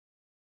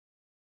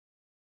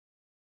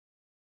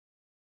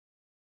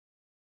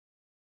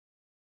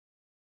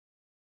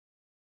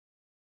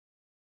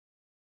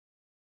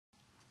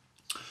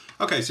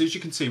Okay, so as you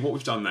can see, what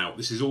we've done now,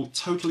 this is all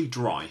totally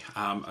dry,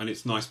 and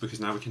it's nice because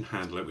now we can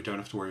handle it. We don't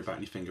have to worry about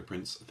any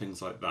fingerprints,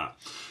 things like that.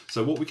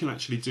 So what we can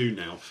actually do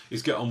now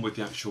is get on with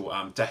the actual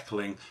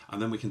decaling, and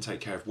then we can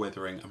take care of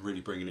weathering and really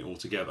bringing it all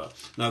together.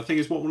 Now the thing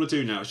is, what we want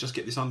to do now is just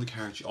get this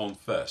undercarriage on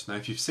first. Now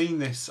if you've seen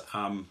this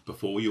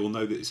before, you'll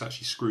know that it's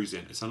actually screws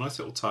in. It's a nice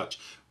little touch,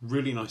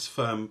 really nice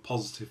firm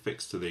positive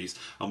fix to these,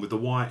 and with the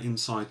wire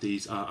inside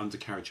these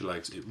undercarriage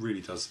legs, it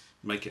really does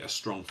make it a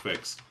strong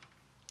fix.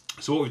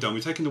 So what we've done,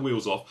 we've taken the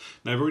wheels off.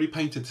 Now I've already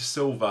painted the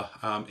silver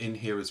in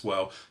here as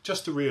well,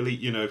 just to really,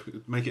 you know,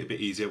 make it a bit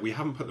easier. We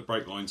haven't put the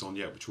brake lines on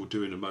yet, which we'll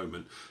do in a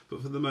moment.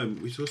 But for the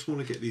moment, we just want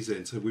to get these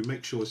in. So we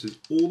make sure this is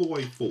all the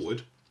way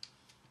forward.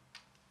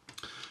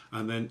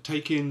 And then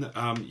take in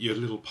your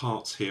little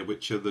parts here,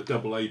 which are the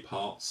AA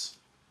parts.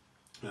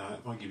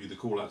 If I give you the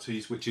call out to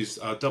these, which is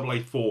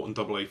AA4 and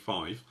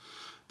AA5,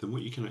 then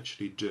what you can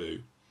actually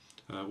do,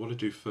 what I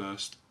do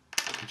first,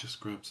 I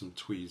just grab some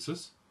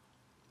tweezers.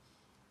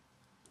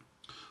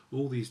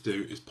 All these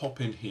do is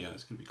pop in here.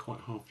 It's going to be quite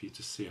hard for you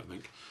to see, I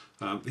think.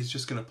 It's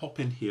just going to pop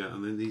in here,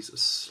 and then these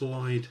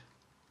slide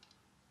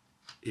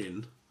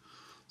in.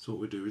 So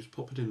what we do is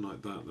pop it in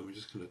like that, then we're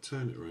just going to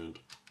turn it around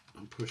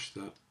and push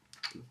that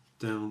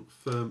down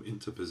firm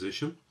into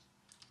position.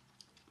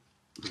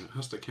 And it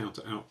has to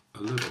counter out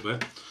a little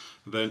bit.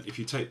 Then if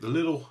you take the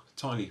little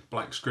tiny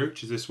black screw,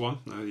 which is this one,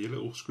 your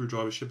little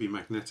screwdriver should be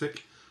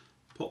magnetic,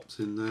 pops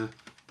in there.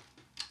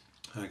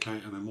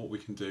 Okay, and then what we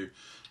can do,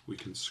 we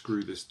can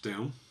screw this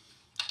down.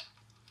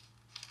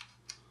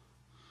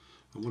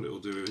 And what it'll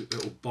do is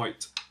it'll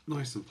bite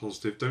nice and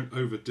positive. Don't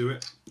overdo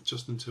it,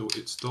 just until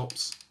it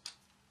stops.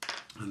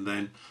 And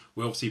then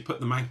we obviously put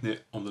the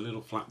magnet on the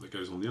little flap that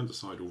goes on the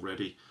underside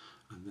already.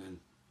 And then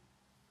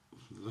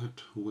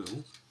that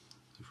will,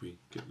 if we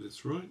get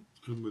this right,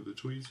 and with the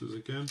tweezers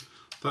again,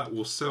 that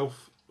will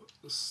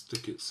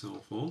self-stick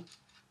itself on.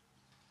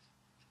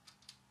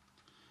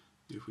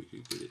 If we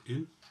could get it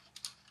in.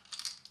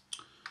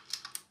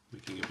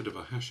 Making a bit of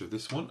a hash of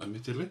this one,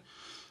 admittedly.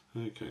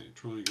 Okay,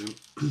 try again.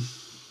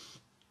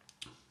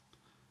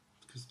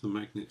 Because the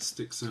magnet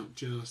sticks out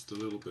just a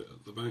little bit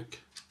at the back.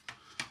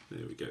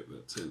 There we go,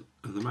 that's in.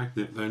 And the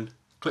magnet then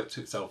clips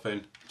itself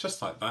in, just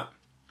like that.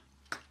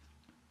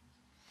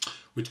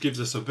 Which gives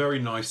us a very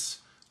nice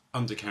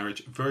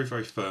undercarriage, very,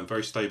 very firm,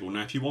 very stable.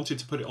 Now if you wanted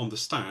to put it on the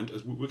stand,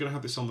 as we're going to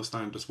have this on the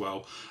stand as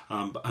well,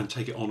 and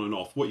take it on and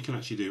off, what you can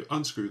actually do,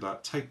 unscrew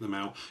that, take them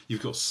out.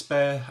 You've got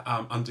spare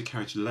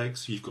undercarriage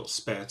legs, you've got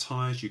spare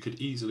tyres, you could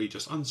easily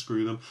just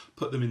unscrew them,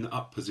 put them in the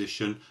up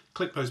position,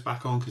 click those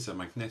back on because they're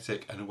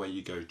magnetic, and away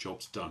you go,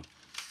 job's done.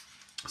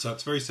 So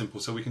it's very simple.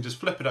 So we can just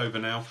flip it over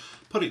now,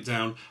 put it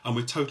down, and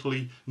we're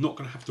totally not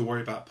going to have to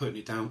worry about putting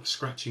it down,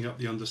 scratching up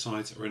the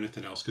undersides or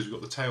anything else, because we've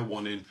got the tail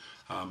one in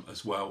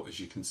as well, as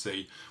you can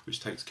see,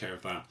 which takes care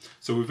of that.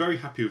 So we're very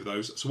happy with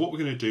those. So what we're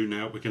going to do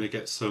now, we're going to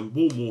get some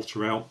warm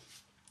water out,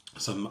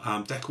 some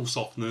decal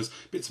softeners,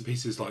 bits and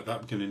pieces like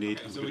that we're going to need.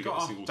 Okay, so we've got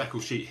our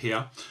decal sheet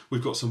here.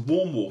 We've got some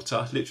warm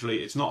water,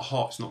 literally it's not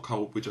hot, it's not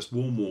cold, we're just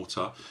warm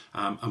water,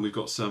 and we've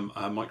got some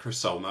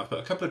microsol. Now I've put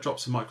a couple of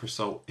drops of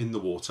microsol in the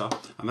water,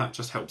 and that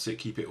just helps it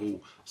keep it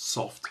all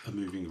soft and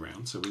moving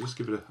around. So we'll just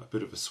give it a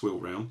bit of a swill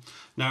round.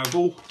 Now of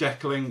all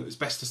decaling, it's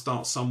best to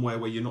start somewhere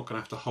where you're not going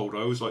to have to hold. I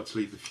always like to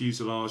leave the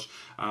fuselage,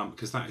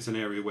 because that is an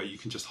area where you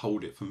can just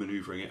hold it for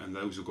manoeuvring it, and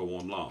those will go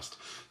on last.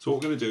 So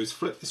what we're going to do is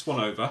flip this one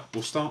over.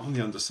 We'll start on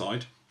the underside.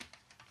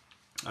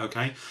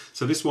 Okay,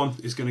 so this one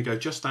is going to go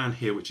just down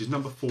here, which is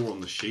number 4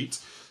 on the sheet.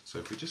 So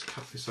if we just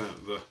cut this out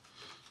of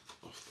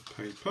off the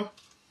paper,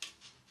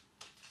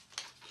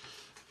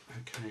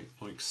 okay,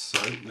 like so.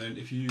 Then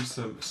if you use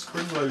some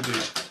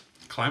spring-loaded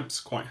clamps,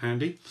 quite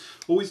handy.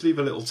 Always leave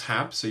a little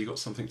tab so you've got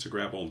something to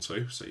grab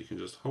onto. So you can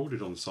just hold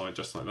it on the side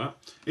just like that,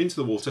 into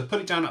the water, put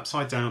it down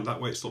upside down.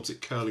 That way it stops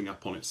it curling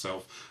up on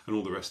itself and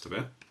all the rest of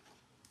it.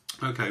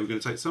 Okay, we're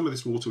going to take some of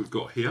this water we've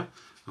got here,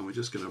 and we're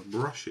just going to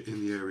brush it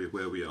in the area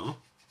where we are,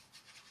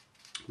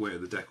 where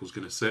the decal's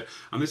going to sit,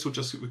 and this will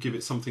just give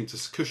it something to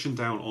cushion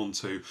down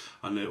onto,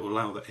 and it will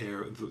allow the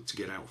air to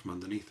get out from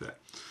underneath it.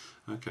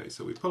 Okay,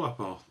 so we pull up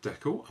our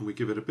decal and we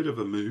give it a bit of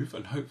a move,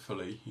 and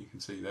hopefully you can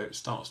see there it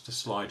starts to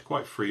slide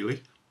quite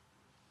freely.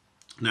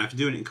 Now if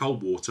you're doing it in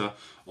cold water,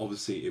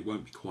 obviously it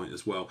won't be quite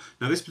as well.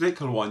 Now this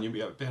particular one, you'll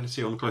be able to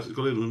see on close, it's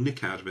got a little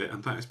nick out of it,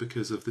 and that is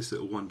because of this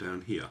little one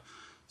down here.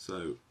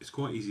 So it's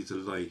quite easy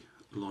to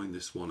line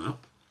this one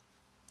up.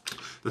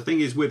 The thing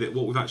is with it,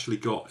 what we've actually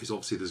got is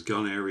obviously there's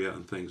gun area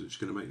and things, which is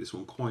going to make this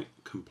one quite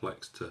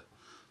complex to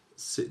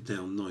sit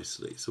down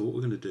nicely. So what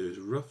we're going to do is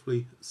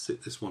roughly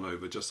sit this one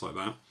over just like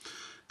that.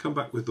 Come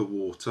back with the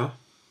water.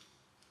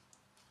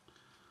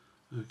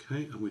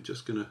 Okay, and we're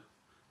just going to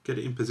get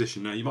it in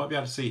position. Now you might be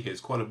able to see here,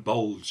 it's quite a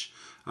bulge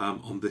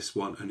on this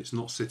one, and it's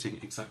not sitting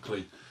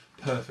exactly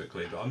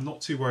perfectly, but I'm not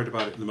too worried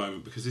about it at the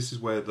moment, because this is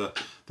where the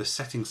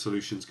setting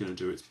solution is going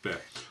to do its bit.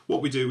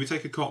 What we do, we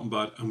take a cotton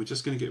bud and we're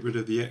just going to get rid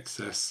of the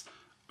excess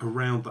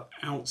around the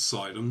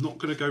outside. I'm not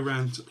going to go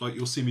around like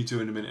you'll see me do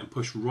in a minute and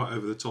push right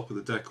over the top of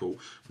the decal.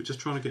 We're just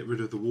trying to get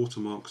rid of the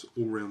watermarks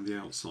all around the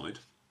outside.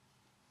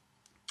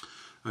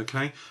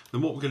 Okay,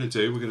 then what we're going to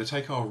do, we're going to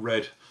take our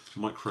red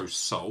micro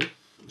sole,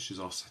 which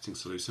is our setting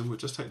solution. We'll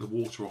just take the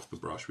water off the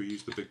brush. We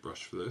use the big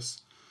brush for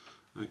this.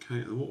 Okay,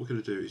 and what we're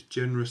going to do is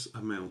generous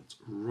amount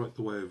right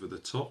the way over the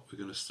top. We're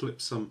going to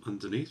slip some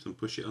underneath and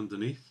push it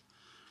underneath.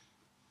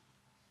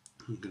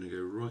 I'm going to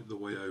go right the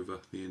way over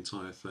the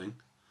entire thing.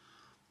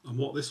 And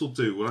what this will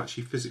do will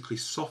actually physically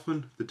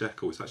soften the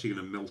decal. It's actually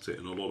going to melt it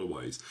in a lot of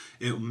ways.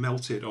 It'll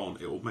melt it on.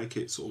 It will make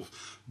it sort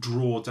of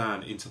draw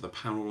down into the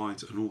panel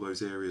lines and all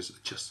those areas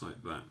just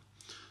like that.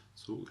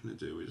 So what we're going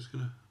to do, we're just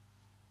going to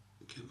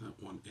get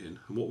that one in.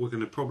 And what we're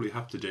going to probably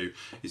have to do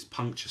is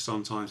puncture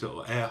sometimes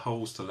little air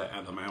holes to let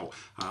them out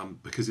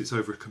because it's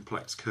over a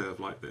complex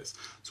curve like this.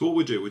 So what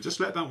we'll do, we'll just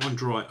let that one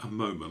dry a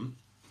moment,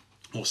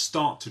 or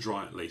start to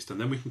dry at least, and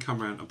then we can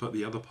come around and put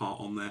the other part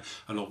on there,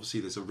 and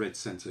obviously there's a red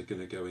centre going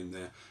to go in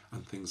there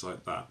and things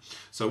like that.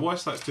 So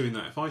whilst that's doing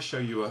that, if I show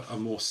you a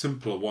more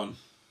simpler one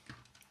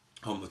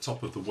on the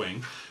top of the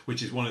wing,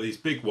 which is one of these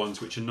big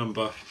ones which are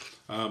number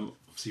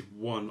obviously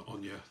 1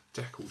 on your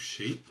decal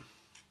sheet.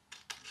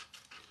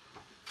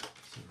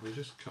 So if we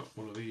just cut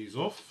one of these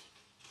off,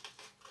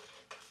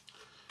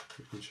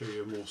 we can show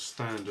you a more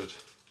standard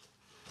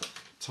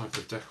type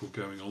of decal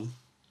going on.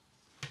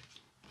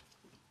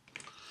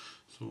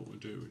 So what we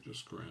do, we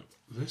just grab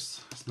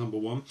this, that's number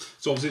 1.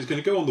 So obviously it's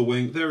going to go on the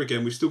wing. There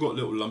again, we've still got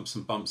little lumps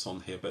and bumps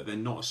on here, but they're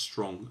not as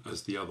strong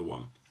as the other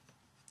one.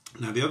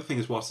 Now the other thing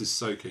is, whilst it's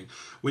soaking,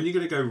 when you're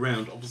going to go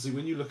round, obviously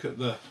when you look at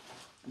the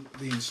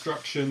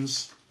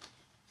instructions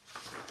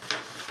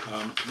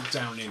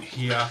down in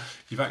here,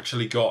 you've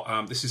actually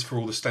got, this is for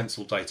all the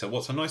stencil data.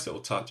 What's a nice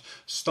little touch,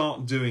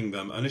 start doing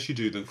them, and as you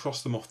do them,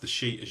 cross them off the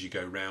sheet as you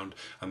go round,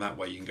 and that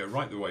way you can go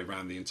right the way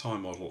around the entire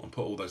model and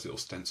put all those little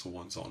stencil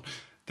ones on.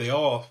 They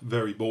are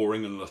very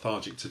boring and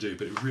lethargic to do,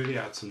 but it really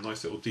adds some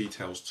nice little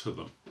details to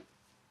them.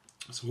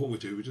 So what we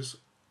do, we just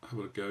have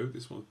a go.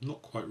 This one's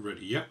not quite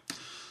ready yet.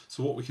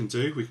 So what we can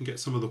do, we can get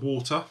some of the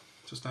water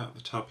just out of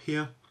the tub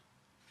here,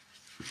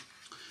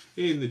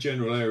 in the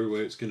general area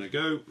where it's going to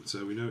go.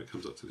 So we know it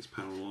comes up to this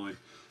panel line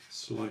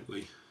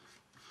slightly,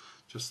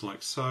 just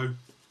like so.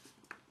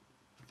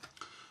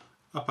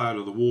 Up out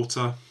of the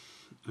water,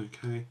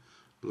 okay,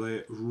 lay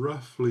it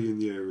roughly in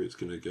the area it's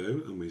going to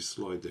go, and we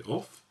slide it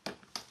off.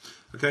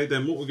 Okay,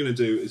 then what we're going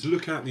to do is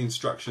look at the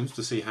instructions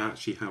to see how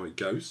it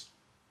goes,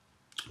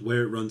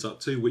 where it runs up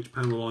to, which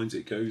panel lines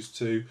it goes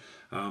to,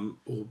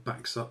 or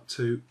backs up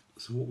to.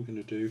 So what we're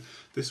going to do,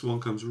 this one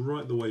comes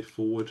right the way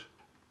forward,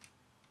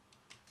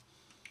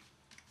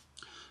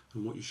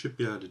 and what you should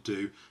be able to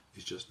do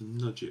is just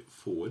nudge it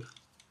forward,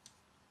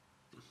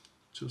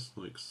 just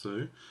like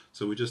so.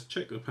 So we just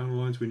check the panel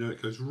lines, we know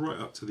it goes right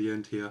up to the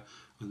end here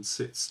and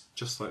sits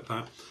just like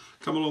that.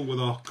 Come along with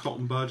our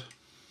cotton bud.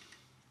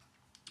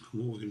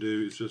 And what we can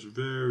do is just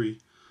very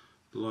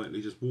lightly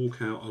just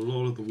walk out a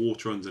lot of the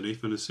water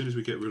underneath, and as soon as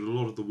we get rid of a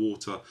lot of the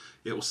water,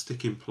 it will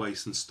stick in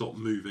place and stop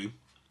moving.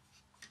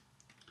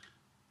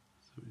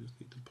 So we just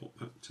need to pop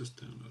that just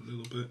down a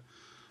little bit,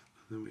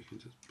 and then we can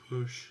just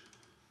push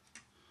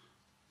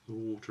the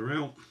water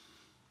out,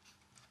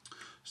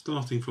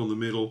 starting from the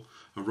middle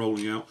and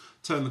rolling out.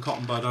 Turn the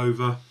cotton bud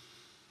over.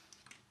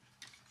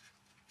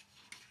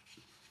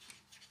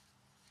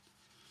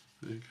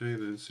 Okay,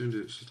 then as soon as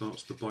it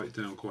starts to bite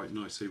down quite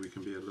nicely, we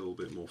can be a little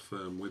bit more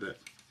firm with it.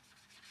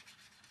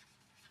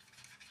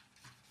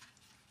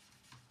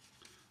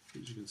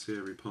 As you can see,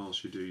 every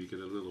pass you do, you get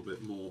a little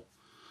bit more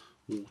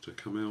water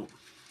come out.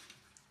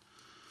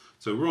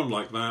 So we're on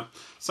like that.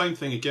 Same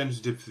thing again as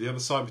we did for the other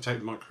side. We take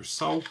the micro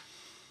sole,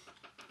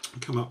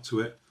 come up to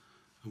it,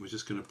 and we're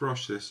just going to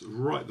brush this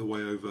right the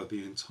way over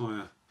the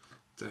entire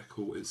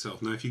decal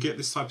itself. Now if you get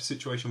this type of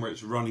situation where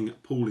it's running,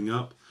 pooling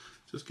up,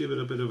 just give it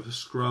a bit of a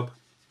scrub,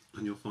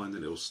 and you'll find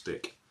that it'll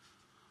stick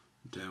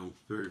down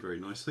very, very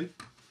nicely.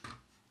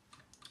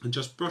 And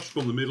just brush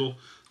from the middle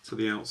to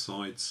the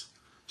outsides,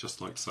 just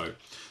like so.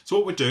 So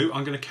what we'll do,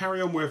 I'm going to carry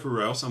on wherever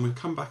else, and we'll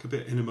come back a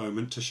bit in a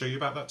moment to show you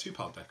about that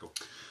 2-part decal.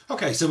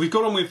 Okay, so we've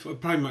got on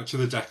with pretty much of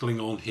the decaling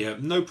on here,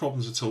 no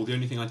problems at all. The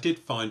only thing I did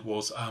find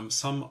was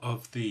some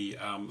of the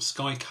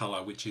sky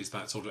colour, which is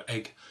that sort of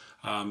egg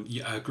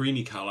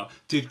greeny colour,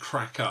 did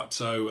crack up.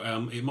 So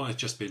it might have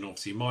just been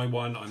obviously my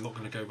one. I'm not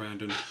going to go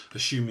around and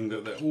assuming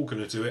that they're all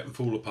going to do it and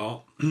fall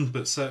apart,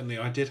 but certainly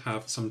I did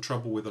have some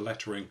trouble with the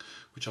lettering,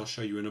 which I'll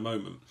show you in a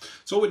moment.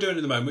 So what we're doing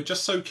at the moment, we're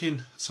just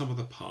soaking some of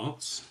the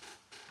parts.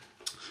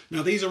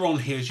 Now these are on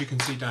here, as you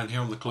can see down here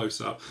on the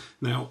close-up.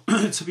 Now,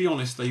 to be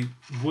honest, they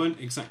weren't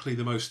exactly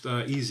the most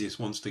easiest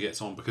ones to get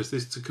on, because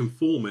this, to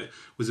conform it,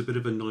 was a bit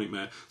of a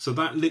nightmare. So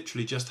that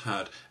literally just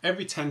had,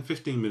 every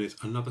 10-15 minutes,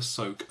 another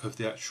soak of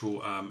the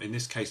actual, in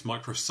this case,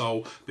 micro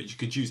sole, but you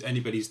could use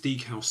anybody's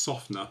decal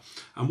softener.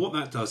 And what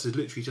that does is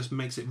literally just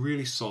makes it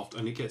really soft,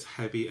 and it gets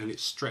heavy, and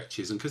it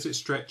stretches. And because it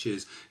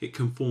stretches, it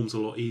conforms a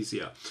lot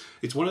easier.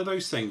 It's one of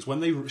those things, when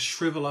they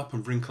shrivel up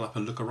and wrinkle up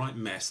and look a right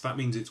mess, that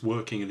means it's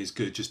working and is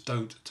good. Just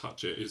don't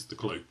touch it, is the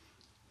clue.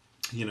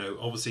 You know,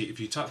 obviously if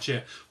you touch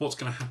it, what's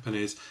going to happen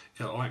is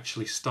it'll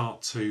actually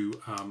start to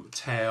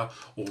tear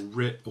or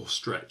rip or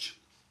stretch.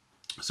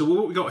 So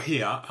what we got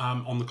here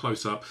on the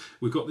close-up,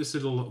 we've got this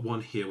little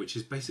one here, which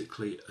is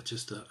basically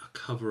just a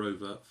cover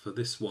over for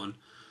this one,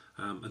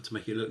 and to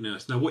make it look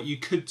nice. Now what you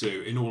could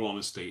do, in all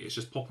honesty, is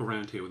just pop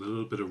around here with a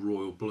little bit of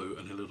royal blue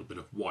and a little bit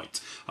of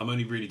white. I'm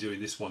only really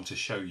doing this one to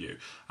show you.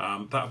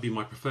 That would be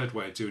my preferred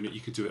way of doing it. You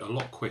could do it a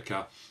lot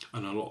quicker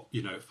and a lot,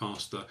 you know,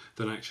 faster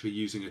than actually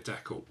using a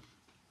decal.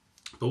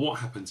 But what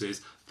happens is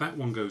that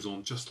one goes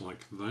on just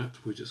like that.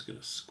 We're just going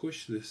to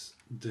squish this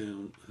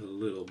down a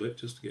little bit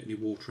just to get any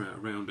water out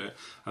around it.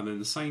 And then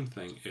the same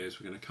thing is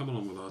we're going to come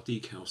along with our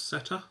decal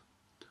setter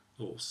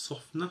or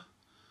softener.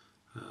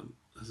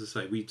 As I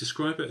say, we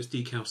describe it as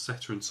decal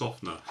setter and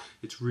softener.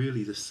 It's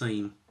really the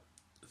same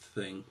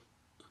thing.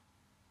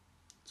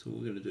 So what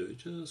we're going to do is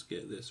just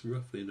get this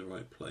roughly in the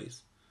right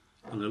place.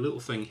 And the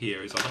little thing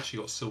here is I've actually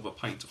got silver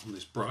paint on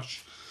this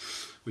brush,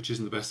 which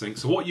isn't the best thing.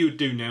 So what you would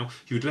do now,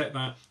 you would let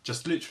that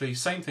just literally,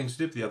 same things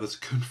we did with the others,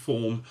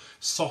 conform,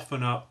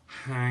 soften up,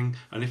 hang,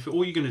 and if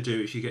all you're going to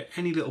do is you get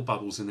any little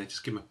bubbles in there,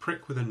 just give them a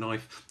prick with a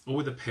knife or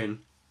with a pin,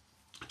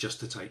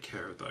 just to take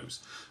care of those.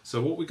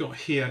 So what we got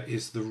here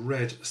is the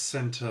red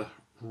centre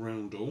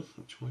roundel,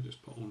 which I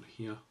just put on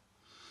here,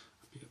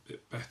 be a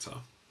bit better.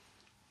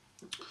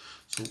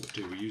 So what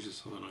we'll do, we use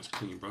this other nice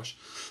clean brush.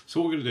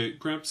 So what we're going to do,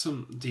 grab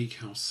some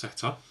decal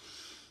setter,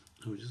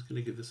 and we're just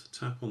going to give this a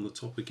tap on the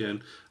top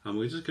again, and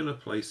we're just going to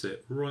place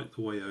it right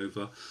the way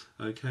over,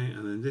 okay,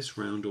 and then this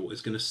roundel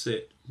is going to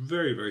sit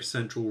very, very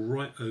central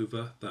right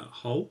over that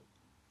hole.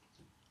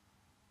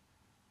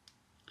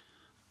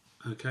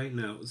 Okay,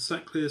 now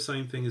exactly the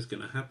same thing is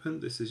going to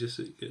happen. This is just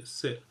going to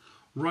sit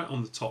right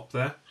on the top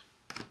there.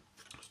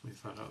 Just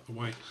move that out of the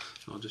way.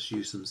 I'll just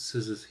use some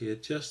scissors here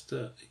just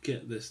to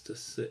get this to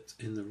sit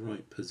in the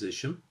right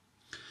position.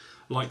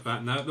 Like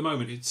that. Now at the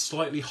moment it's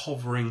slightly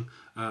hovering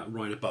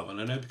right above, and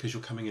I know because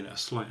you're coming in at a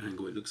slight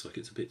angle it looks like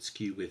it's a bit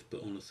skew with,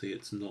 but honestly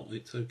it's not.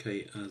 It's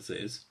okay as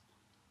is.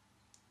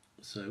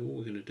 So what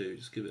we're going to do is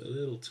just give it a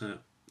little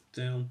tap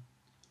down.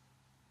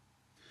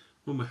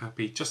 When we're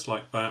happy, just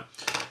like that,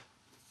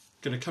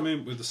 going to come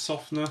in with the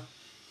softener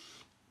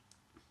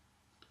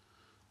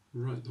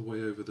right the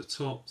way over the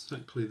top,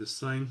 exactly the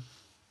same.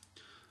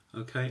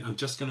 Okay, I'm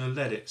just going to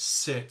let it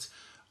sit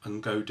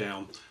and go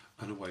down.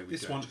 And away we go.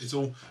 This one is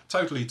all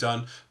totally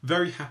done.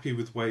 Very happy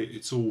with the way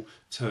it's all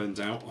turned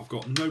out. I've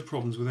got no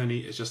problems with any.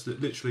 It's just that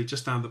literally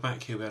just down the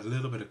back here we had a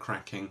little bit of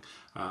cracking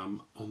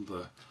on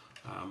the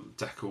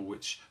decal,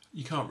 which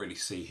you can't really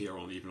see here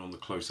on even on the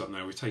close-up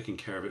now. We've taken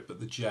care of it,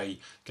 but the J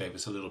gave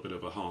us a little bit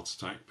of a heart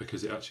attack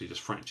because it actually just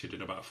fractured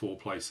in about 4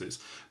 places.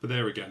 But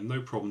there again,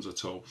 no problems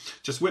at all.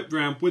 Just whipped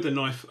round with a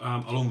knife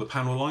along the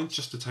panel lines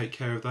just to take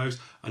care of those.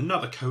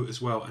 Another coat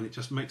as well, and it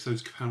just makes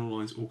those panel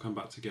lines all come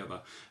back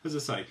together. As I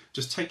say,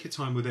 just take your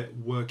time with it,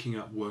 working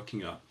up,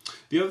 working up.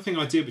 The other thing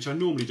I did, which I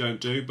normally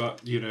don't do, but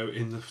you know,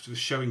 in the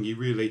showing you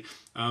really,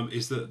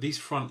 is that these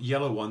front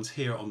yellow ones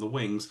here on the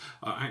wings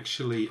are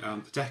actually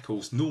the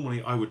decals.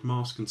 Normally I would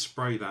mask and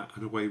spray that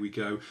and away we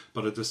go,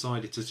 but I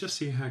decided to just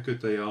see how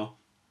good they are,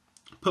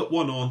 put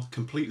one on,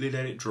 completely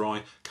let it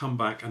dry, come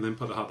back and then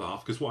put the other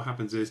half, because what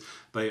happens is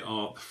they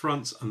are the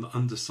front and the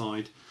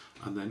underside,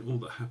 and then all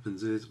that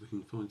happens is, we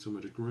can find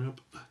somewhere to grab,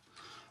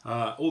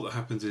 all that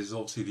happens is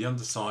obviously the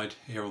underside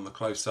here on the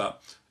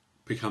close-up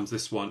becomes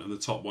this one and the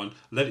top one.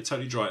 Let it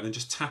totally dry and then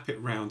just tap it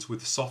round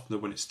with the softener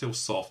when it's still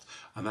soft,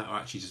 and that will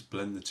actually just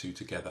blend the two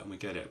together and we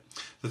get it.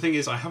 The thing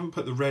is, I haven't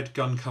put the red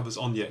gun covers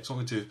on yet, so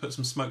what I'm going to do is put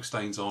some smoke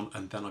stains on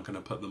and then I'm going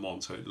to put them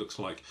on so it looks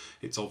like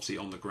it's obviously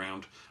on the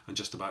ground and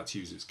just about to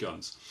use its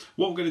guns.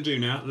 What I'm going to do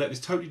now, let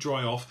this totally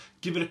dry off,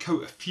 give it a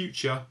coat of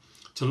Future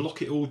to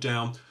lock it all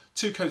down.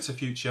 2 coats of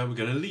Future, we're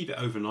going to leave it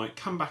overnight,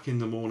 come back in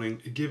the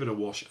morning, give it a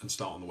wash and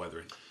start on the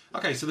weathering.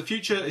 Okay, so the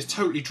Future is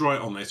totally dry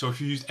on there, so if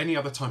you used any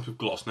other type of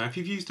gloss, now if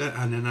you've used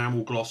an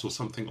enamel gloss or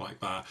something like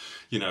that,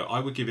 you know, I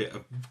would give it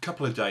a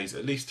couple of days,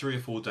 at least 3 or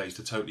 4 days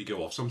to totally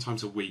go off,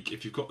 sometimes a week.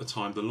 If you've got the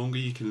time, the longer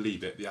you can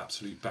leave it, the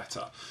absolute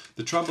better.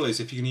 The trouble is,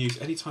 if you're going to use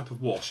any type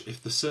of wash,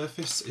 if the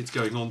surface it's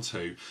going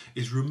onto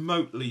is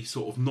remotely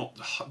sort of not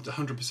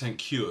 100%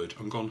 cured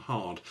and gone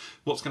hard,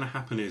 what's going to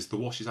happen is the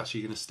wash is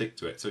actually going to stick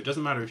to it. So it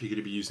doesn't matter if you're going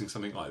to be using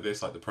something like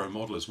this, like the Pro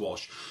Modeler's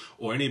wash,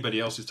 or anybody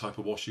else's type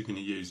of wash you're going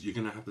to use, you're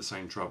going to have the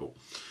same trouble.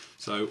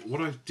 So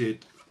what I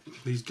did,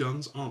 these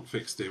guns aren't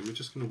fixed in, we're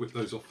just going to whip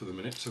those off for the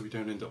minute so we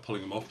don't end up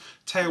pulling them off.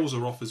 Tails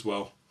are off as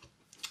well.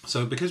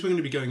 So because we're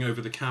going to be going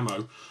over the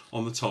camo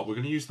on the top, we're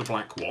going to use the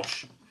black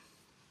wash.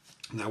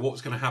 Now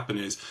what's going to happen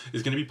is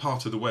going to be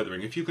part of the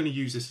weathering. If you're going to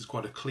use this as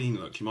quite a clean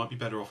look, you might be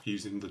better off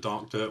using the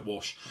dark dirt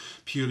wash,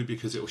 purely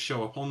because it will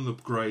show up on the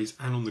greys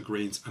and on the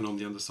greens and on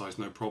the undersides,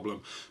 no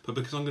problem. But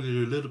because I'm going to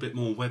do a little bit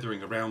more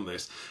weathering around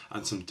this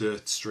and some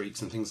dirt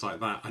streaks and things like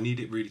that, I need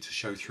it really to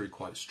show through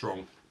quite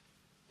strong.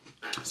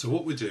 So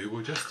what we do,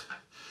 we'll just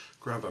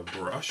grab a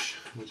brush,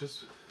 we'll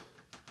just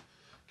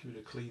give it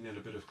a clean in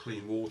a bit of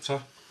clean water,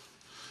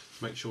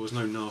 make sure there's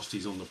no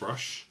nasties on the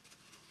brush.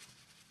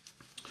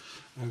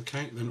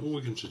 Okay, then all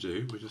we're going to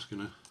do, we're just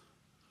going to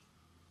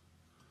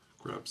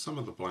grab some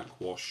of the black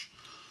wash,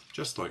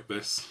 just like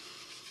this,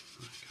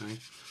 okay,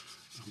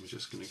 And we're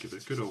just going to give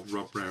it a good old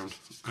rub round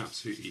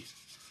absolutely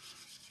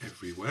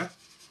everywhere.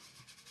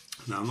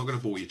 Now I'm not going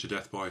to bore you to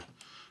death by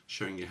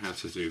showing you how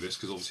to do this,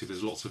 because obviously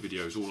there's lots of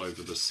videos all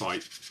over the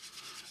site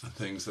and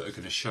things that are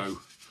going to show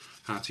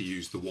how to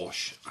use the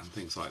wash and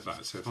things like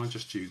that. So if I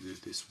just do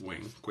this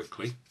wing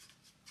quickly,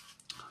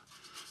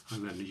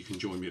 and then you can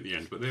join me at the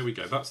end. But there we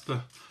go, that's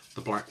the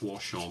black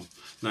wash on.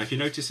 Now if you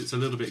notice it's a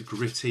little bit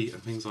gritty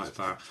and things like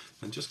that,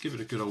 then just give it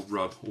a good old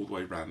rub all the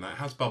way around. That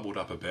has bubbled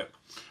up a bit,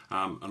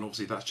 and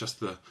obviously that's just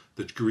the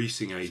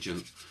greasing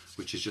agent,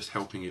 which is just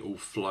helping it all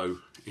flow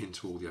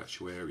into all the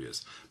actual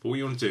areas. But what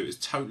you want to do is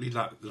totally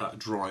let that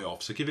dry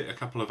off. So give it a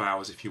couple of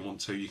hours if you want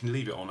to. You can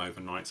leave it on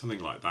overnight, something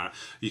like that.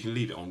 You can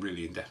leave it on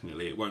really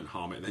indefinitely, it won't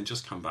harm it. Then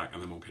just come back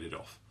and then we'll get it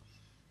off.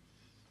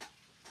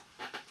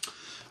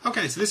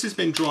 Okay, so this has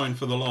been drying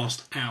for the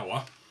last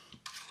hour.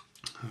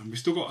 We've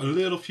still got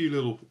a few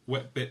little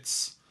wet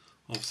bits.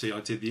 Obviously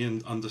I did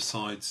the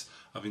undersides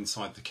of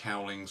inside the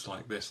cowlings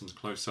like this and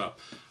close up.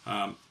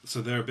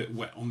 So they're a bit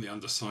wet on the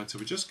underside. So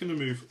we're just going to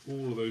move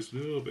all of those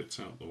little bits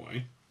out of the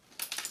way.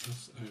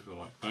 Just over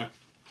like that.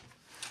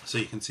 So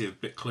you can see a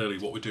bit clearly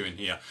what we're doing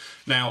here.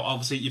 Now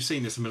obviously you've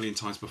seen this a million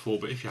times before,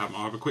 but if you haven't,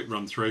 I'll have a quick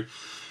run through.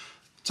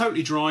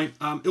 Totally dry.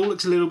 It all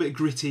looks a little bit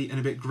gritty and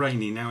a bit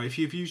grainy. Now if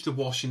you've used the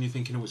wash and you're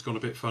thinking, oh, it's gone a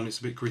bit fun, it's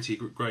a bit gritty,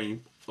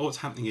 grainy, what's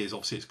happening is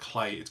obviously it's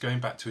clay, it's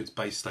going back to its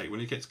base state. When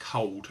it gets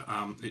cold,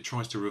 it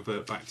tries to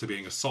revert back to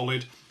being a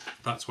solid.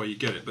 That's where you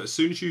get it. But as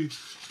soon as you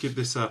give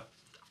this a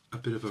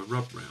bit of a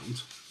rub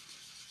round,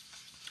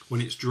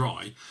 when it's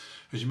dry,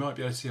 as you might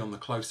be able to see on the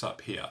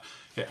close-up here,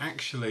 it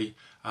actually,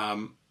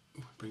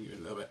 bring you in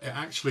a little bit, it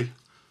actually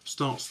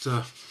starts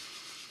to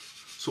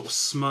sort of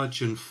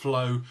smudge and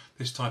flow,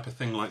 this type of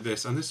thing like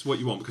this. And this is what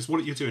you want, because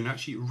what you're doing,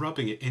 actually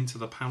rubbing it into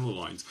the panel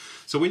lines.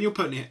 So when you're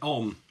putting it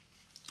on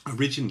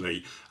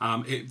originally,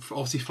 it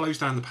obviously flows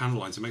down the panel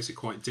lines and makes it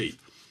quite deep.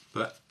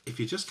 But if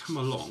you just come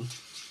along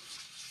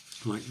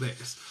like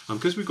this,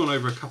 because we've gone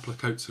over a couple of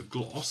coats of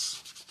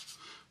gloss,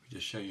 we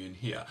just show you in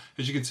here,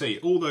 as you can see,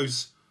 all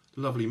those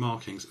lovely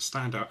markings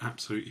stand out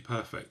absolutely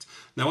perfect.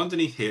 Now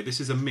underneath here, this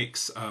is a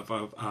mix of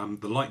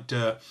the light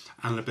dirt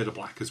and a bit of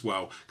black as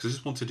well, because I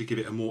just wanted to give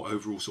it a more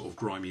overall sort of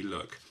grimy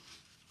look.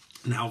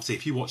 Now obviously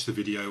if you watch the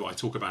video, I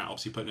talk about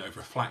obviously putting it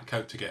over a flat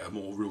coat to get a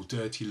more real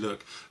dirty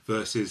look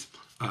versus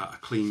a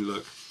clean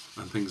look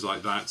and things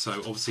like that. So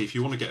obviously if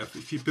you want to get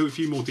if you build a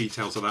few more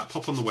details of that,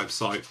 pop on the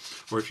website,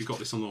 or if you've got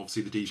this on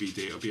obviously the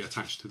DVD, it'll be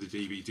attached to the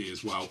DVD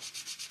as well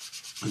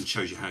and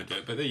shows you how to do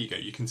it. But there you go,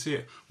 you can see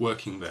it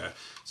working there.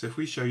 So if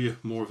we show you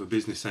more of a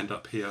business end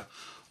up here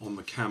on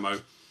the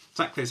camo,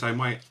 exactly the same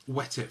way,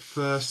 wet it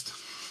first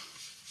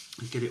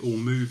and get it all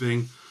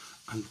moving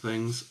and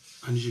things.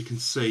 And as you can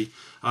see,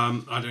 I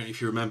don't know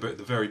if you remember at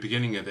the very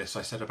beginning of this,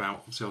 I said about,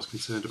 obviously I was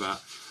concerned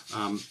about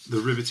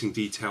the riveting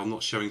detail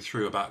not showing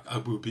through, about I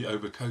would be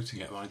overcoating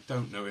it. I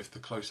don't know if the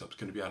close-up's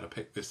going to be able to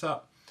pick this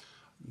up.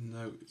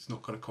 No, it's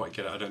not going to quite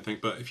get it, I don't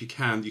think. But if you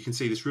can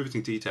see this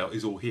riveting detail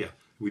is all here.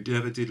 We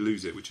never did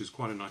lose it, which is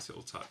quite a nice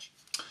little touch.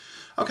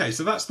 Okay,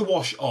 so that's the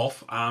wash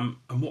off, and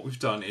what we've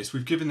done is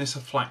we've given this a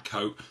flat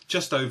coat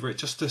just over it,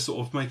 just to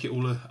sort of make it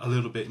all a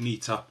little bit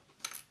neater.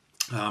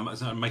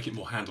 And make it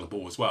more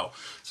handleable as well.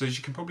 So as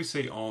you can probably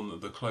see on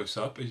the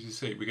close-up, as you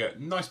see, we get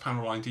nice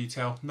panel line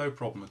detail, no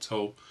problem at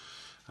all.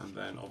 And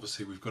then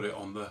obviously we've got it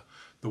on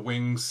the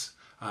wings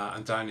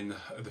and down in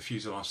the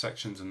fuselage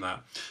sections and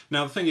that.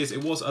 Now the thing is,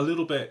 it was a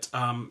little bit,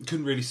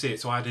 couldn't really see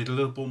it, so I added a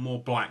little bit more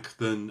black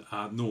than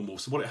normal.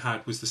 So what it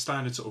had was the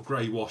standard sort of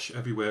grey wash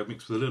everywhere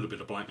mixed with a little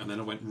bit of black, and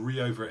then I went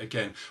over it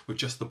again with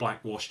just the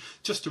black wash,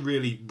 just to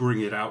really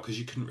bring it out, because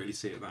you couldn't really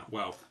see it that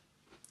well.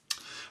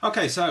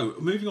 Okay, so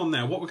moving on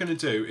now, what we're going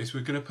to do is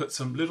we're going to put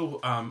some little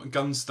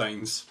gun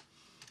stains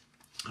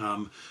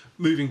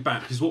moving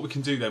back, because what we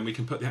can do then, we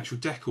can put the actual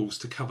decals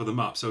to cover them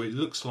up, so it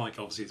looks like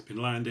obviously it's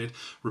been landed,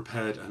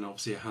 repaired, and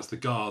obviously it has the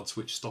guards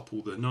which stop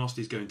all the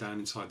nasties going down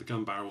inside the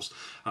gun barrels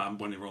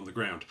when they're on the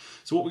ground.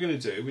 So what we're going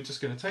to do, we're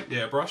just going to take the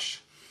airbrush,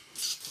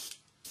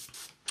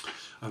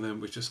 and then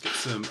we just get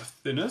some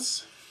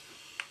thinners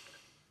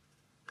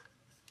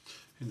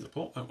in the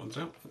pot. That one's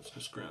out. Let's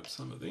just grab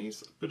some of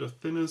these, a bit of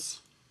thinners.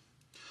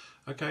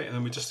 Okay, and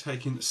then we're just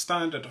taking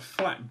standard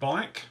flat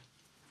black,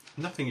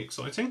 nothing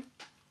exciting.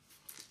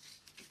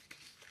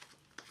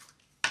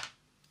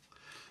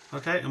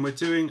 Okay, and we're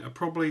doing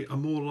probably a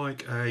more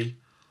like a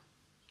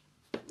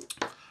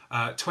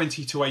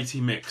 20 to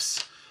 80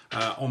 mix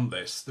on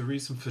this. The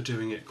reason for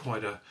doing it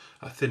quite a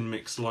thin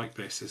mix like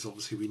this is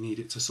obviously we need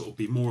it to sort of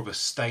be more of a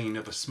stain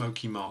of a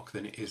smoky mark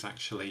than it is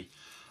actually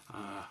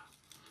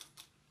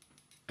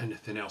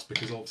anything else,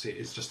 because obviously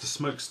it's just a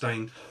smoke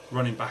stain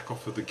running back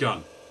off of the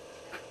gun.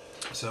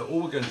 So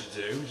all we're going to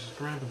do is just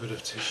grab a bit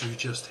of tissue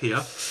just here,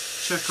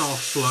 check our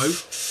flow,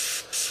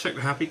 check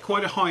we're happy,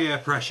 quite a high air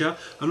pressure,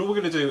 and all we're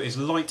going to do is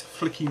light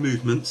flicky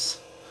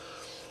movements.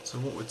 So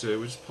what we'll do,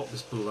 we'll just pop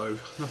this below,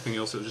 nothing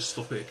else, it'll just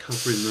stop it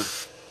covering the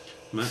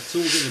mat. So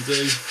all we're going to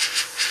do,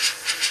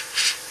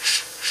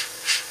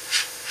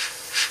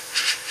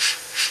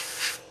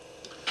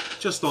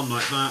 just on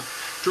like that,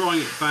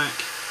 drying it back,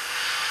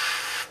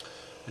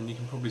 and you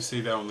can probably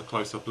see there on the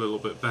close-up a little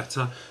bit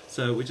better.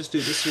 So we just do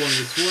this one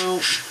as well.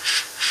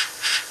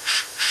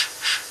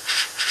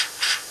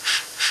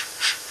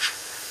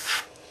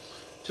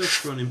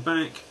 Just running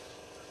back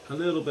a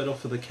little bit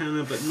off of the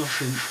cannon, but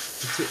nothing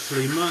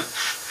particularly much.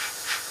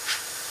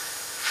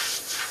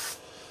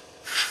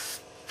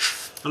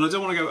 And I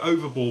don't want to go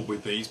overboard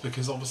with these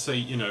because obviously,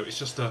 you know, it's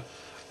just an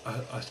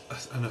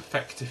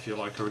effect, if you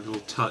like, or a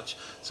little touch.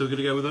 So we're going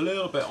to go with a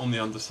little bit on the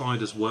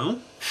underside as well.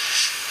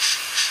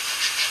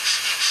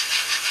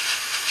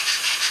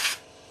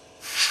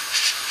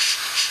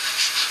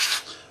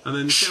 And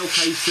then the shell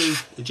casing,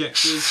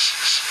 ejectors,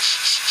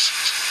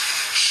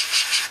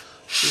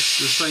 just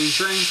the same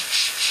thing.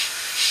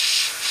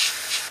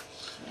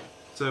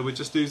 So we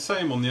just do the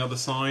same on the other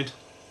side.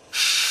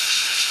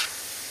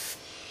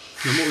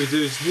 And what we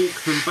do is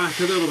walk them back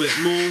a little bit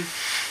more.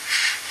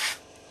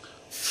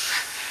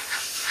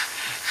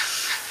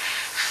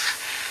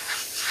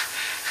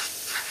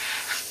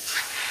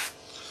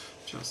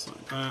 Just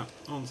like that,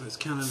 onto this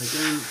cannon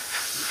again.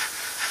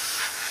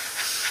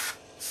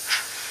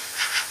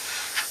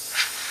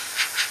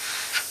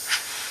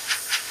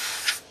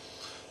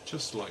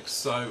 Just like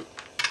so.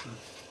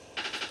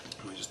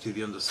 We just do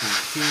the underside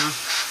here.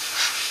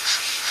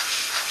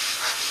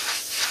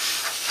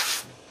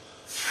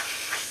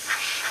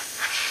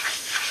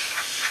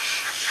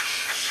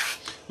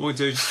 What we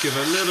do is just give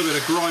a little bit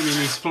of grime in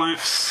these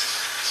flaps.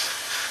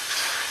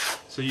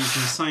 So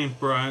using the same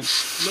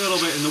brush, a little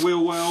bit in the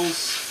wheel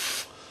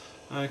wells.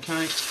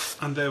 Okay,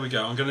 and there we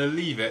go. I'm going to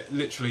leave it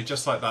literally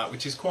just like that,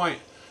 which is quite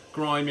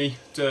grimy,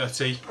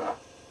 dirty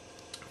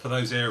for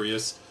those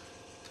areas.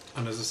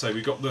 And as I say,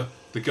 we've got the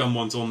gun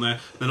ones on there.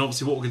 Then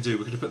obviously what we're going to do,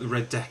 we're going to put the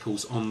red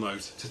decals on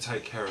those to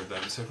take care of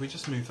them. So if we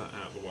just move that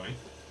out of the way.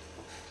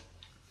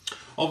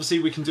 Obviously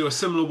we can do a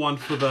similar one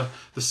for the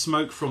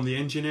smoke from the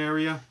engine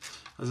area.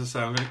 As I say,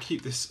 I'm going to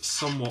keep this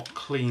somewhat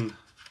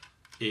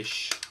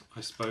clean-ish,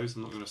 I suppose.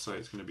 I'm not going to say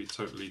it's going to be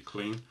totally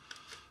clean.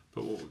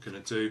 But what we're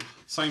going to do,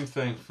 same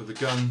thing for the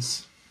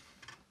guns.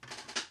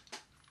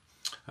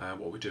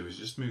 What we do is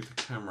just move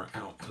the camera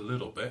out a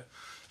little bit,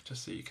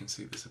 just so you can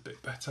see this a bit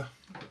better.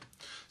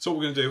 So what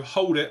we're going to do,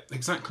 hold it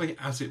exactly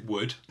as it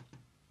would,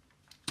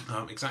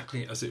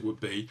 exactly as it would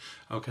be,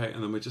 okay,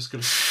 and then we're just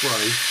going to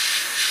spray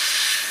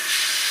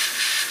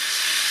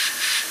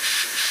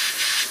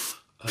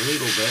a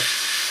little bit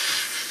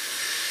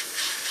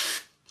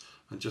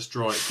and just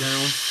dry it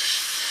down.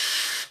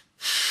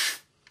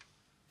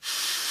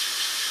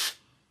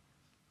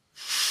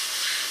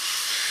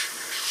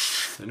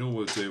 Then all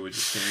we'll do, we're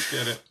just going to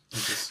get it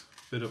and just a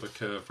bit of a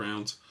curve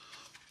round.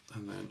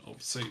 And then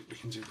obviously we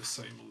can do the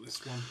same on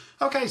this one.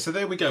 Okay, so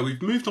there we go.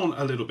 We've moved on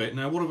a little bit.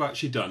 Now what have I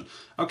actually done?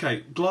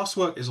 Okay,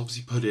 glasswork is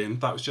obviously put in.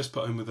 That was just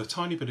put in with a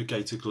tiny bit of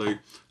gator glue.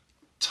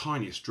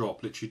 Tiniest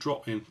drop, literally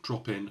drop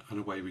in, and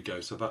away we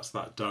go. So that's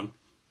that done.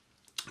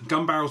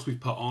 Gun barrels we've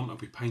put on, and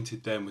we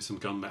painted them with some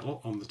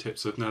gunmetal on the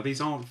tips of. Now these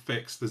aren't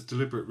fixed. There's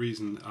deliberate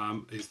reason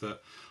is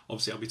that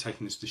obviously I'll be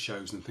taking this to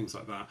shows and things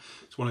like that.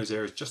 It's one of those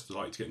areas just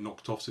like to get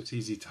knocked off, so it's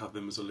easy to have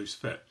them as a loose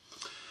fit.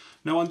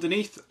 Now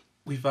underneath,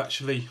 we've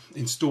actually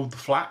installed the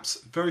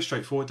flaps. Very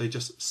straightforward, they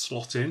just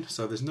slot in,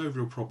 so there's no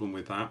real problem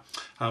with that.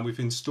 We've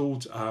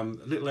installed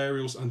little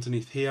aerials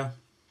underneath here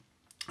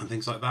and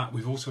things like that.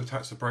 We've also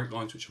attached the brake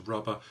lines, which are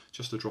rubber,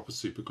 just a drop of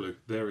super glue.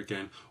 There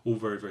again, all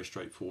very, very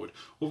straightforward.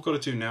 All we've got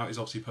to do now is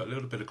obviously put a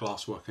little bit of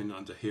glasswork in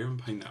under here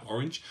and paint that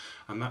orange,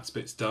 and that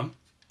bit's done.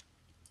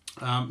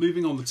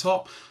 Moving on the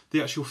top,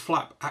 the actual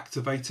flap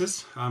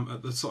activators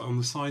on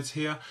the sides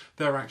here,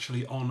 they're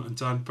actually on and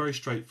done. Very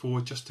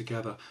straightforward, just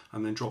together,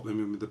 and then drop them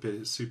in with a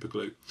bit of super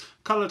glue.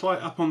 Coloured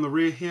light up on the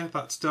rear here,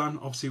 that's done.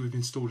 Obviously we've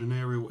installed an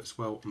aerial as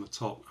well on the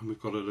top, and we've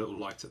got a little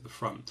light at the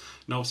front.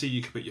 Now obviously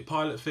you can put your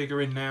pilot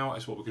figure in now,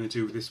 that's what we're going to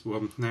do with this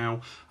one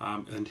now,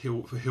 and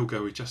he'll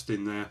go just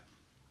in there.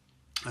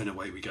 And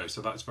away we go.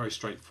 So that's very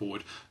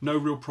straightforward. No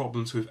real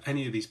problems with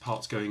any of these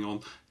parts going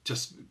on.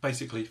 Just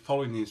basically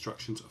following the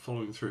instructions,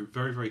 following through.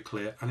 Very, very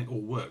clear, and it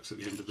all works at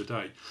the end of the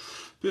day.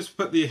 Just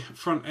put the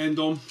front end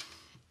on.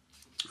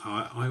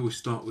 I always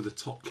start with the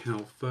top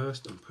cowl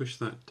first and push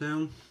that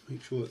down.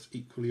 Make sure it's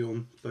equally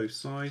on both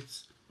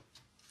sides.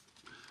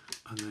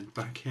 And then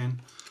back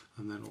in.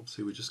 And then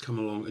obviously we just come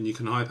along, and you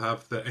can either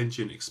have the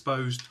engine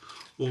exposed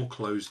or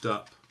closed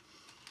up.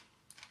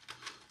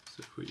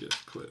 So if we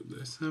just clip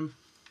this in.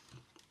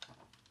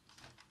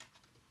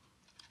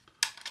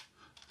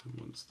 And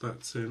once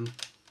that's in,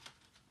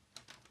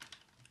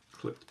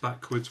 clipped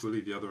backwards, we'll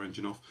leave the other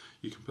engine off.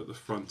 You can put the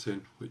front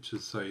in, which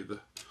is, say, the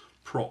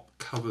prop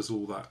covers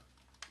all that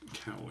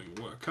cowling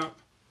work up.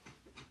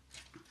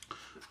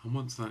 And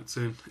once that's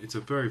in, it's a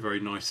very, very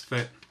nice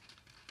fit.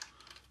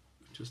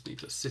 Just need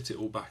to sit it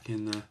all back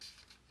in there.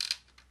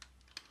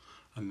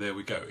 And there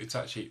we go. It's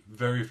actually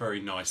very, very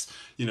nice.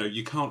 You know,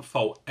 you can't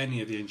fault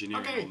any of the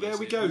engineering. Okay, there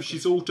we go.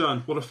 She's all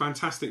done. What a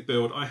fantastic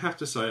build. I have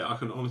to say, I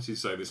can honestly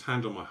say this,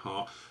 hand on my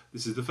heart,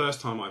 this is the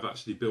first time I've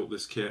actually built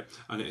this kit,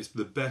 and it is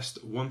the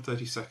best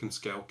 1/32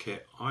 scale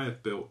kit I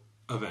have built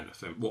of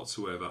anything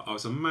whatsoever. I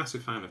was a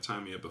massive fan of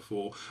Tamiya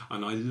before,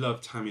 and I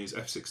loved Tamiya's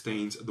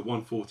F16s, the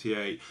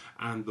 148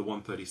 and the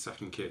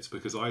 132nd kits,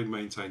 because I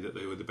maintained that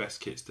they were the best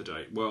kits to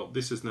date. Well,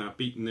 this has now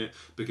beaten it,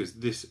 because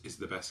this is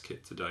the best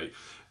kit to date.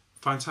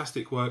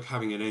 Fantastic work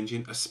having an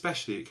engine,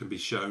 especially it can be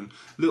shown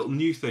little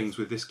new things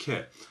with this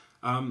kit.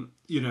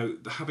 You know,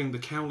 having the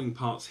cowling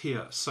parts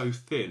here so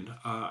thin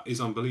is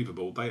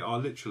unbelievable. They are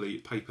literally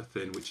paper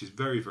thin, which is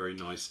very, very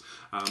nice,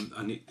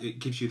 and it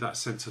gives you that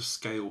sense of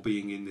scale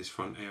being in this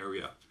front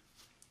area.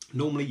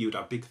 Normally you would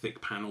have big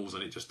thick panels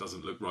and it just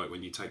doesn't look right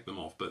when you take them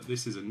off, but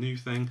this is a new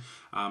thing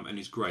and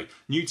it's great.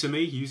 New to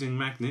me, using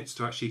magnets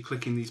to actually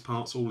clicking these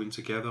parts all in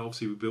together.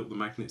 Obviously we built the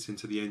magnets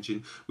into the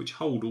engine which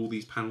hold all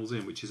these panels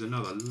in, which is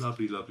another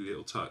lovely, lovely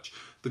little touch.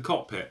 The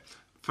cockpit,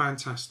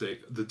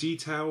 fantastic. The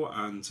detail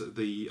and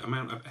the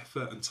amount of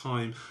effort and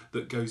time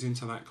that goes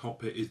into that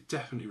cockpit is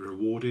definitely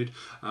rewarded.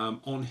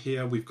 On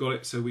here we've got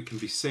it so we can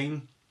be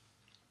seen.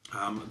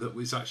 That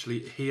was actually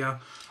here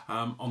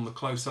on the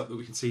close-up that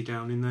we can see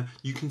down in there.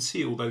 You can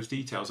see all those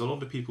details. A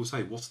lot of people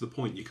say, what's the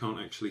point? You can't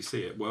actually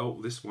see it. Well,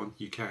 this one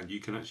you can.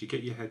 You can actually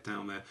get your head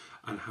down there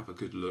and have a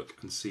good look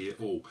and see it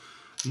all.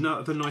 No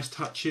other nice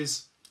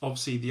touches.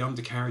 Obviously the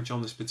undercarriage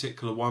on this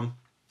particular one.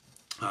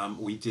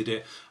 We did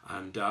it,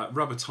 and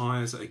rubber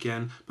tyres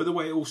again, but the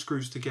way it all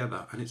screws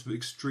together, and it's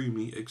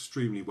extremely,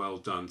 extremely well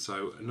done.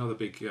 So another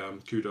big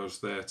kudos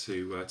there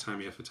to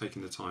Tamiya for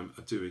taking the time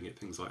of doing it,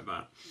 things like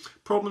that.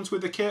 Problems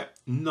with the kit?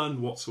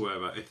 None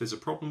whatsoever. If there's a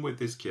problem with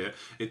this kit,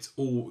 it's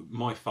all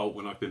my fault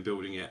when I've been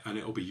building it, and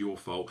it'll be your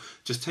fault.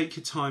 Just take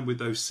your time with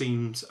those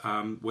seams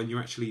when you're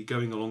actually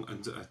going along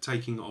and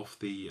taking off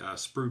the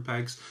sprue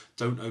pegs.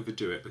 Don't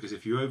overdo it, because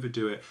if you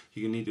overdo it,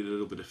 you need a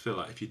little bit of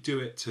filler. If you do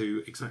it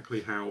to exactly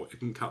how it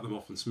can cut them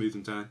off and smooth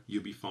them down,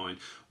 you'll be fine.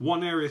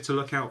 One area to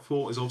look out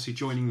for is obviously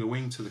joining the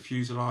wing to the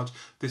fuselage.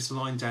 This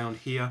line down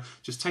here,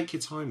 just take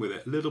your time with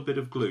it. A little bit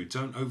of glue.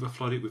 Don't over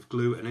flood it with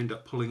glue and end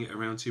up pulling it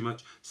around too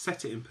much.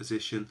 Set it in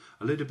position.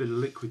 A little bit of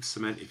liquid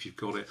cement if you've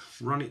got it.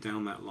 Run it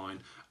down that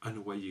line, and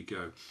away you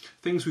go.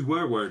 Things we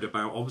were worried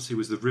about obviously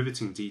was the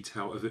riveting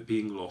detail of it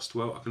being lost.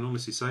 Well, I can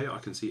honestly say I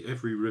can see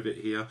every rivet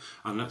here,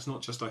 and that's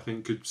not just, I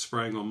think, good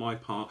spraying on my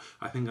part.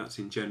 I think that's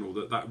in general,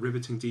 that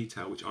riveting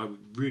detail, which I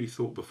really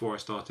thought before I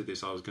started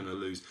this I was going to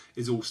lose,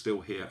 is all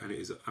still here, and it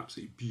is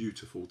absolutely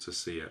beautiful to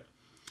see it.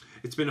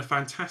 It's been a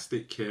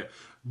fantastic kit,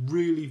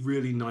 really,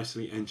 really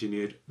nicely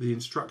engineered. The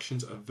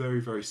instructions are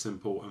very, very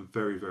simple and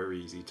very, very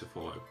easy to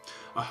follow.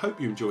 I hope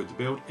you enjoyed the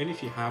build, and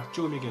if you have,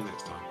 join me again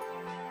next time.